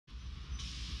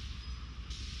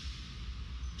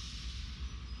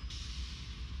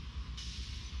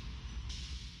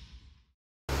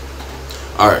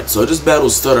Alright, so this battle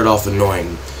started off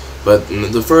annoying, but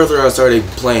the further I started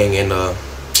playing and the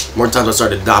more times I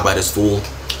started to die by this fool,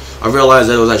 I realized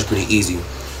that it was actually pretty easy.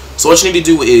 So what you need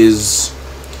to do is,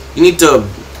 you need to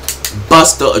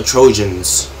bust the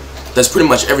Trojans that's pretty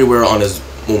much everywhere on his,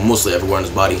 well, mostly everywhere on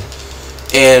his body.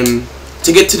 And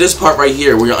to get to this part right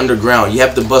here where you're underground, you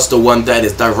have to bust the one that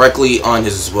is directly on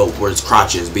his, well, where his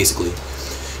crotch is, basically.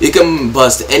 You can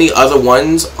bust any other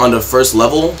ones on the first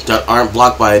level that aren't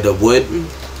blocked by the wood,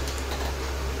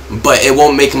 but it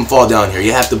won't make him fall down here.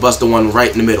 You have to bust the one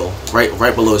right in the middle,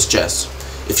 right below his chest.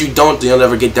 If you don't, then you'll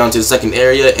never get down to the second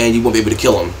area and you won't be able to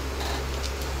kill him.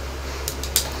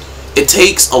 It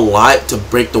takes a lot to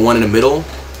break the one in the middle,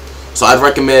 so I'd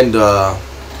recommend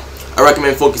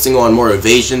focusing on more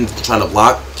evasion than trying to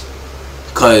block,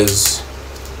 because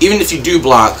even if you do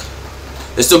block,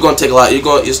 it's still going to take a lot.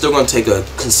 You're still going to take a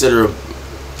considerable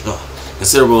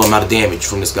amount of damage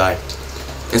from this guy,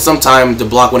 and sometimes the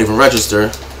block won't even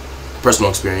register. Personal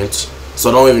experience,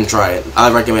 so don't even try it.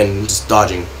 I recommend just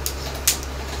dodging.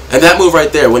 And that move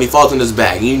right there, when he falls in his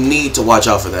bag, you need to watch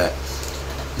out for that.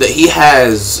 That he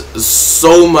has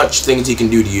so much things he can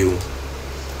do to you,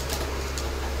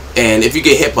 and if you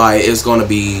get hit by it, it's going to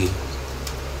be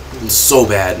so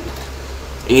bad.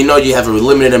 And you know you have a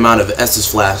limited amount of Estus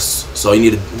flasks, so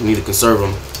you need to conserve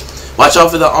them. Watch out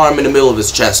for the arm in the middle of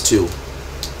his chest too,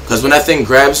 because when that thing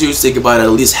grabs you, say goodbye to at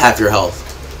least half your health.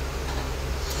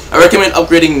 I recommend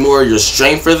upgrading more your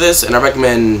strength for this, and I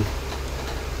recommend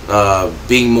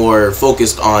being more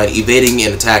focused on evading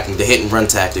and attacking, the hit and run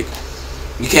tactic.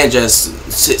 You can't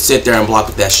just sit there and block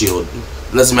with that shield.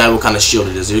 It doesn't matter what kind of shield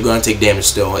it is. You're going to take damage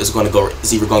still. It's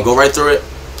either going to go right through it,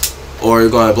 or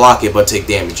you're going to block it but take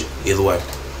damage. Either way.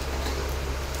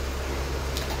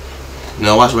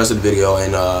 Now watch the rest of the video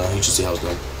and you should see how it's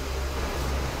going.